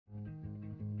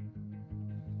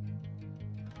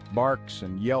Barks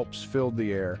and yelps filled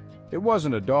the air. It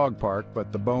wasn't a dog park,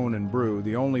 but the Bone and Brew,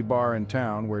 the only bar in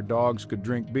town where dogs could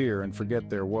drink beer and forget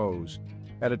their woes.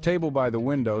 At a table by the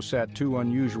window sat two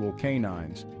unusual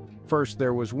canines. First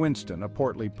there was Winston, a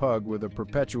portly pug with a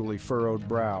perpetually furrowed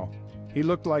brow. He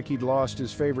looked like he'd lost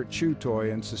his favorite chew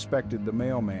toy and suspected the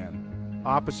mailman.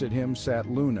 Opposite him sat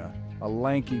Luna, a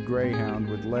lanky greyhound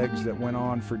with legs that went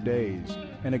on for days,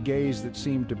 and a gaze that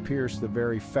seemed to pierce the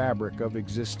very fabric of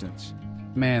existence.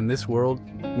 Man, this world...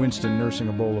 Winston, nursing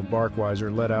a bowl of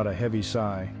Barkweiser, let out a heavy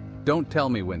sigh. Don't tell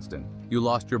me, Winston. You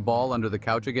lost your ball under the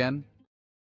couch again?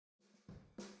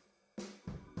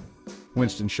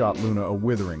 Winston shot Luna a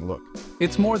withering look.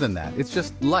 It's more than that. It's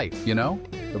just life, you know?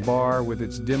 The bar, with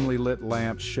its dimly lit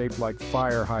lamps shaped like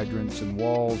fire hydrants and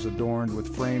walls adorned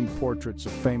with framed portraits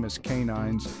of famous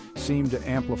canines, seemed to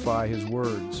amplify his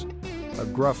words. A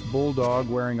gruff bulldog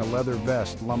wearing a leather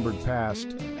vest lumbered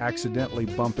past, accidentally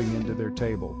bumping into their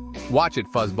table. Watch it,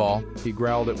 fuzzball. He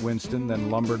growled at Winston, then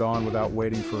lumbered on without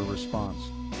waiting for a response.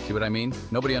 See what I mean?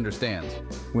 Nobody understands.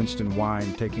 Winston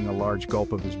whined, taking a large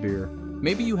gulp of his beer.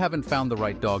 Maybe you haven't found the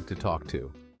right dog to talk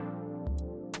to.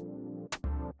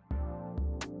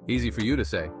 Easy for you to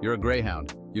say. You're a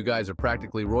greyhound. You guys are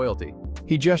practically royalty.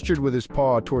 He gestured with his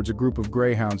paw towards a group of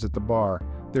greyhounds at the bar,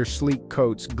 their sleek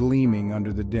coats gleaming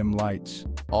under the dim lights.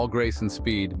 All grace and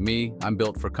speed. Me, I'm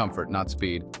built for comfort, not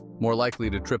speed. More likely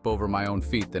to trip over my own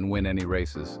feet than win any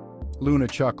races. Luna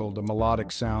chuckled, a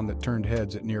melodic sound that turned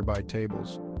heads at nearby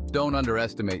tables. Don't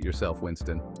underestimate yourself,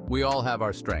 Winston. We all have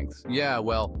our strengths. Yeah,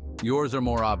 well, yours are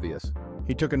more obvious.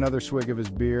 He took another swig of his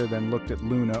beer, then looked at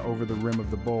Luna over the rim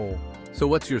of the bowl. So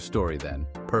what's your story then?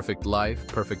 Perfect life,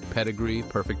 perfect pedigree,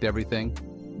 perfect everything?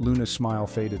 Luna's smile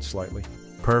faded slightly.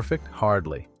 Perfect?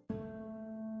 Hardly.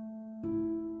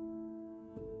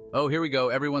 Oh, here we go.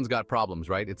 Everyone's got problems,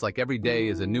 right? It's like every day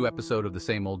is a new episode of the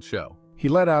same old show. He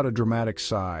let out a dramatic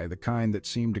sigh, the kind that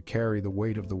seemed to carry the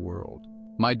weight of the world.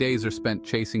 My days are spent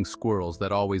chasing squirrels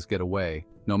that always get away,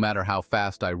 no matter how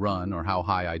fast I run or how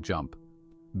high I jump.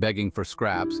 Begging for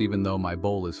scraps even though my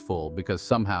bowl is full, because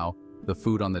somehow the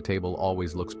food on the table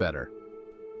always looks better.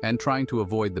 And trying to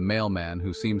avoid the mailman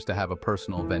who seems to have a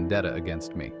personal vendetta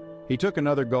against me. He took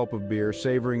another gulp of beer,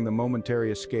 savoring the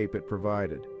momentary escape it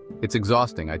provided. It's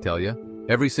exhausting, I tell you.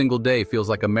 Every single day feels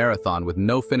like a marathon with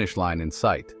no finish line in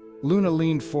sight. Luna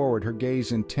leaned forward, her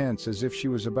gaze intense, as if she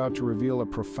was about to reveal a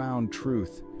profound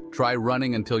truth. Try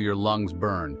running until your lungs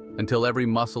burn, until every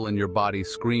muscle in your body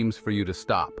screams for you to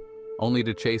stop, only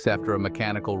to chase after a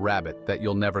mechanical rabbit that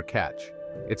you'll never catch.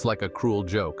 It's like a cruel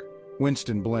joke.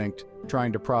 Winston blinked,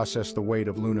 trying to process the weight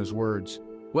of Luna's words.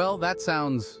 Well, that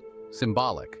sounds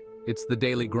symbolic. It's the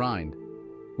daily grind.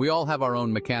 We all have our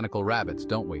own mechanical rabbits,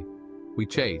 don't we? We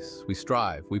chase, we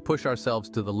strive, we push ourselves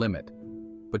to the limit.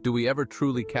 But do we ever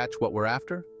truly catch what we're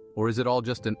after? Or is it all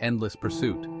just an endless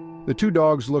pursuit? The two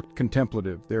dogs looked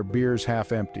contemplative, their beers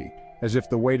half empty, as if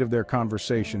the weight of their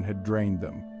conversation had drained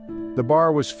them. The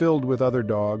bar was filled with other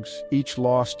dogs, each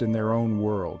lost in their own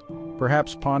world,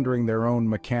 perhaps pondering their own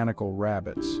mechanical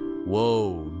rabbits.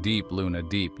 Whoa, deep, Luna,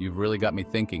 deep. You've really got me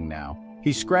thinking now.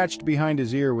 He scratched behind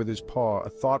his ear with his paw, a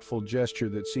thoughtful gesture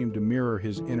that seemed to mirror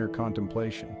his inner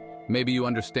contemplation. Maybe you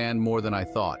understand more than I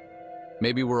thought.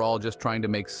 Maybe we're all just trying to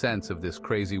make sense of this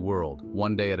crazy world,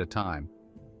 one day at a time.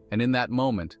 And in that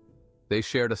moment, they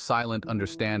shared a silent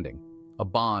understanding, a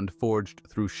bond forged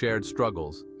through shared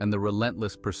struggles and the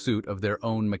relentless pursuit of their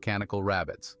own mechanical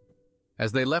rabbits.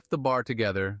 As they left the bar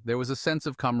together, there was a sense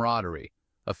of camaraderie,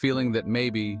 a feeling that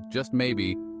maybe, just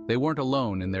maybe, they weren't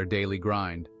alone in their daily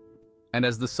grind. And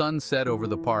as the sun set over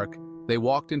the park, they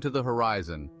walked into the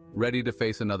horizon, ready to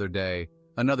face another day,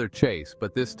 another chase,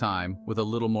 but this time with a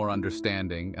little more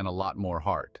understanding and a lot more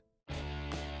heart.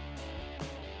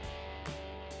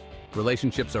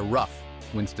 Relationships are rough,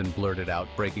 Winston blurted out,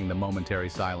 breaking the momentary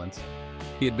silence.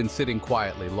 He had been sitting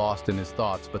quietly, lost in his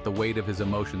thoughts, but the weight of his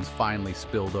emotions finally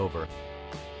spilled over.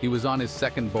 He was on his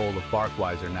second bowl of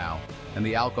Barkweiser now, and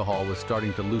the alcohol was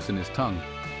starting to loosen his tongue.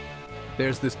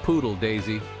 "There's this poodle,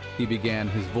 Daisy," he began,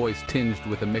 his voice tinged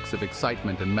with a mix of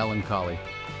excitement and melancholy.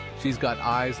 "She's got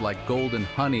eyes like golden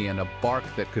honey and a bark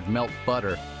that could melt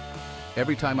butter.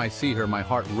 Every time I see her, my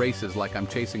heart races like I'm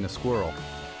chasing a squirrel."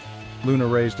 Luna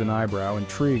raised an eyebrow,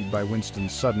 intrigued by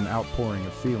Winston's sudden outpouring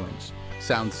of feelings.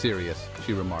 "Sounds serious,"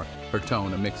 she remarked, her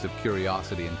tone a mix of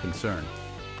curiosity and concern.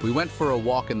 "We went for a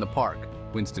walk in the park,"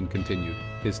 Winston continued,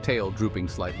 his tail drooping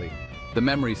slightly. The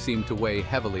memory seemed to weigh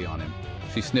heavily on him.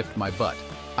 She sniffed my butt.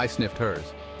 I sniffed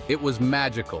hers. "It was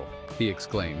magical," he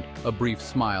exclaimed, a brief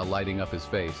smile lighting up his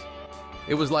face.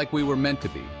 "It was like we were meant to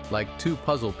be, like two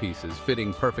puzzle pieces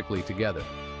fitting perfectly together."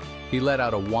 He let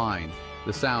out a whine,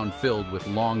 the sound filled with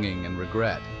longing and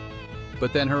regret.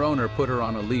 But then her owner put her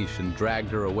on a leash and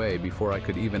dragged her away before I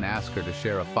could even ask her to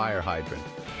share a fire hydrant.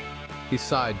 He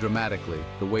sighed dramatically,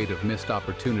 the weight of missed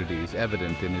opportunities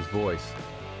evident in his voice.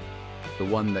 "The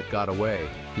one that got away,"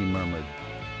 he murmured,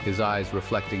 his eyes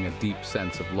reflecting a deep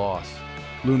sense of loss.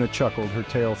 Luna chuckled, her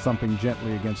tail thumping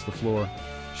gently against the floor.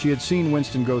 She had seen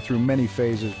Winston go through many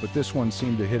phases, but this one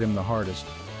seemed to hit him the hardest.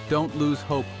 "Don't lose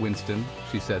hope, Winston,"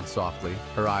 she said softly,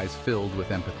 her eyes filled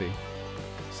with empathy.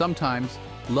 "Sometimes,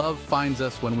 love finds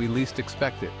us when we least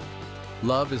expect it.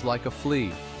 Love is like a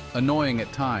flea, annoying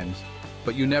at times,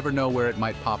 but you never know where it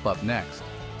might pop up next.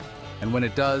 And when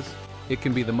it does, it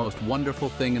can be the most wonderful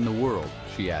thing in the world,"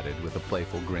 she added with a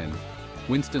playful grin.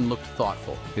 Winston looked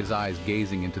thoughtful, his eyes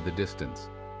gazing into the distance.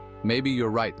 "Maybe you're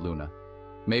right, Luna.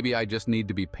 Maybe I just need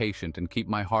to be patient and keep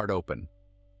my heart open."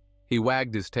 He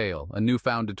wagged his tail, a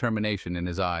newfound determination in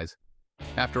his eyes.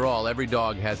 "After all, every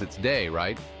dog has its day,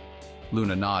 right?"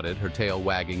 Luna nodded, her tail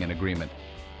wagging in agreement.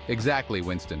 "Exactly,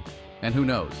 Winston. And who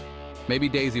knows? Maybe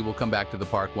Daisy will come back to the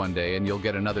park one day and you'll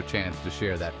get another chance to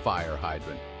share that fire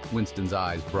hydrant." Winston's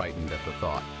eyes brightened at the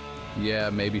thought. "Yeah,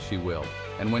 maybe she will.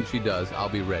 And when she does, I'll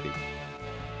be ready."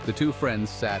 The two friends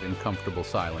sat in comfortable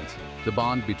silence, the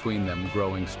bond between them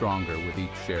growing stronger with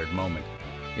each shared moment.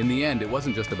 In the end, it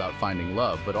wasn't just about finding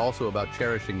love, but also about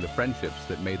cherishing the friendships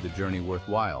that made the journey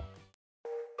worthwhile.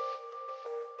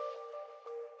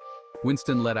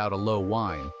 Winston let out a low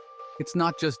whine. "It's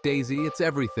not just Daisy, it's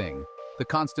everything. The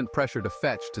constant pressure to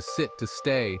fetch, to sit, to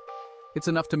stay. It's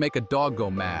enough to make a dog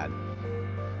go mad."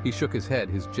 He shook his head,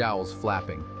 his jowls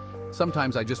flapping.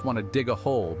 "Sometimes I just want to dig a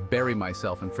hole, bury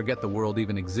myself, and forget the world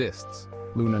even exists."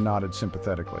 Luna nodded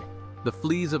sympathetically. "The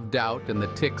fleas of doubt and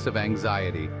the ticks of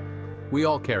anxiety. We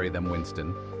all carry them,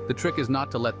 Winston. The trick is not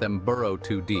to let them burrow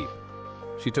too deep."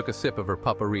 She took a sip of her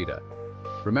paparita.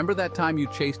 "Remember that time you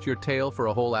chased your tail for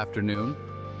a whole afternoon?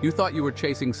 You thought you were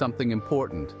chasing something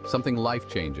important, something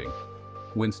life-changing."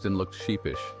 Winston looked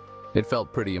sheepish. It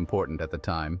felt pretty important at the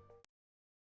time.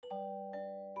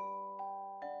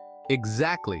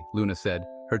 "Exactly," Luna said,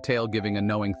 her tail giving a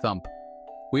knowing thump.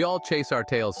 "We all chase our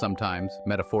tails sometimes,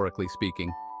 metaphorically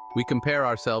speaking. We compare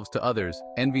ourselves to others,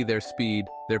 envy their speed,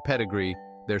 their pedigree,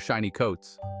 their shiny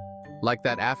coats." "Like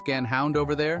that Afghan hound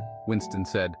over there?" Winston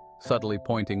said, subtly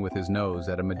pointing with his nose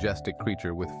at a majestic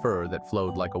creature with fur that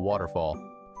flowed like a waterfall.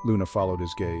 Luna followed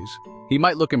his gaze. "He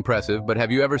might look impressive, but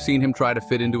have you ever seen him try to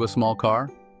fit into a small car?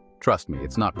 Trust me,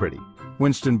 it's not pretty."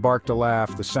 Winston barked a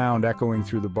laugh, the sound echoing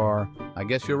through the bar. "I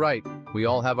guess you're right. We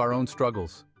all have our own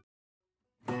struggles."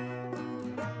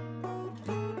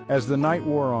 As the night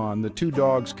wore on, the two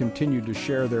dogs continued to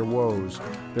share their woes,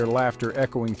 their laughter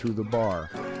echoing through the bar.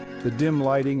 The dim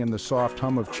lighting and the soft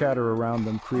hum of chatter around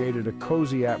them created a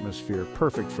cozy atmosphere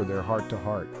perfect for their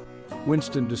heart-to-heart.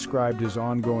 Winston described his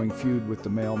ongoing feud with the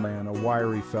mailman, a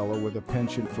wiry fellow with a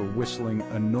penchant for whistling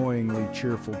annoyingly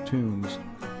cheerful tunes.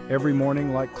 Every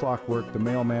morning, like clockwork, the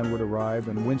mailman would arrive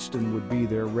and Winston would be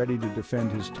there ready to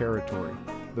defend his territory.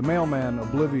 The mailman,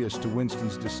 oblivious to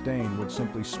Winston's disdain, would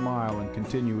simply smile and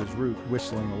continue his route,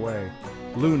 whistling away.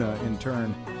 Luna, in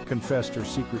turn, confessed her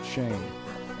secret shame,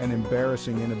 an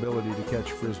embarrassing inability to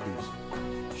catch frisbees.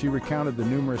 She recounted the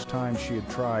numerous times she had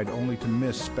tried only to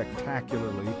miss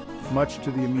spectacularly, much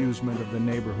to the amusement of the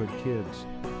neighborhood kids.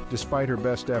 Despite her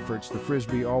best efforts, the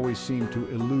frisbee always seemed to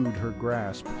elude her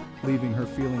grasp, leaving her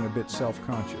feeling a bit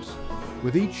self-conscious.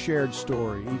 With each shared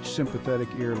story, each sympathetic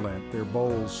ear lent, their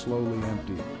bowls slowly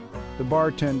emptied. The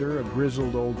bartender, a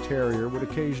grizzled old terrier, would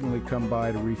occasionally come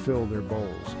by to refill their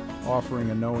bowls, offering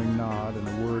a knowing nod and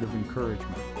a word of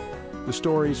encouragement. The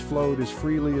stories flowed as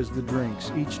freely as the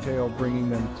drinks, each tale bringing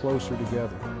them closer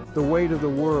together. The weight of the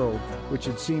world, which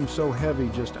had seemed so heavy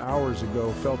just hours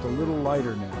ago, felt a little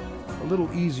lighter now, a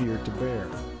little easier to bear.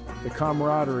 The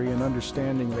camaraderie and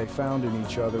understanding they found in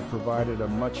each other provided a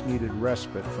much-needed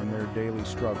respite from their daily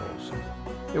struggles.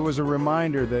 It was a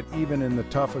reminder that even in the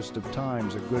toughest of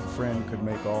times, a good friend could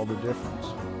make all the difference.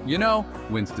 "You know,"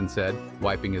 Winston said,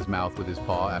 wiping his mouth with his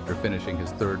paw after finishing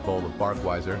his third bowl of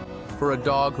Barkweiser, "for a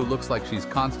dog who looks like she's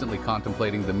constantly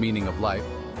contemplating the meaning of life,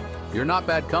 you're not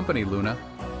bad company, Luna."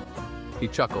 He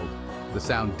chuckled, the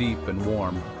sound deep and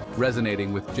warm,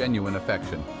 resonating with genuine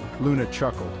affection. Luna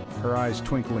chuckled, her eyes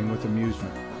twinkling with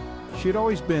amusement. She had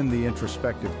always been the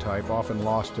introspective type, often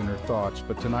lost in her thoughts,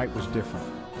 but tonight was different.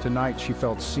 Tonight she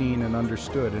felt seen and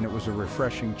understood, and it was a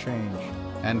refreshing change.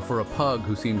 "And for a pug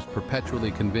who seems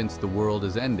perpetually convinced the world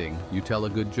is ending, you tell a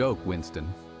good joke,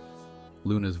 Winston."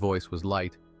 Luna's voice was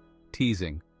light,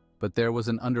 teasing, but there was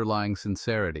an underlying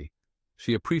sincerity.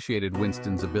 She appreciated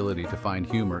Winston's ability to find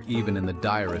humor even in the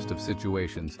direst of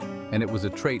situations, and it was a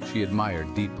trait she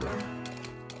admired deeply.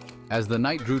 As the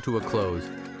night drew to a close,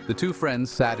 the two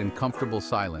friends sat in comfortable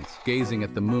silence, gazing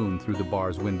at the moon through the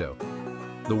bar's window.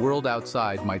 The world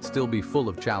outside might still be full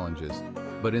of challenges,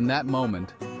 but in that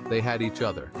moment, they had each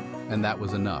other, and that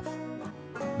was enough.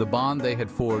 The bond they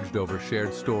had forged over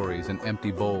shared stories and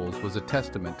empty bowls was a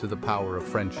testament to the power of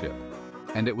friendship,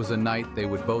 and it was a night they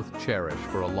would both cherish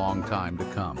for a long time to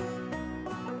come.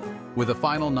 With a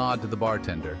final nod to the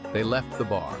bartender, they left the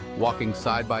bar, walking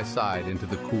side by side into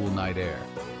the cool night air.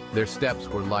 Their steps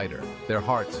were lighter, their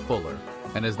hearts fuller,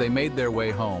 and as they made their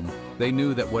way home, they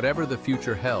knew that whatever the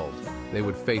future held, they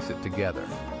would face it together.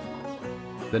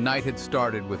 The night had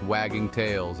started with wagging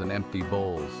tails and empty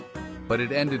bowls, but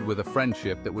it ended with a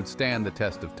friendship that would stand the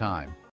test of time.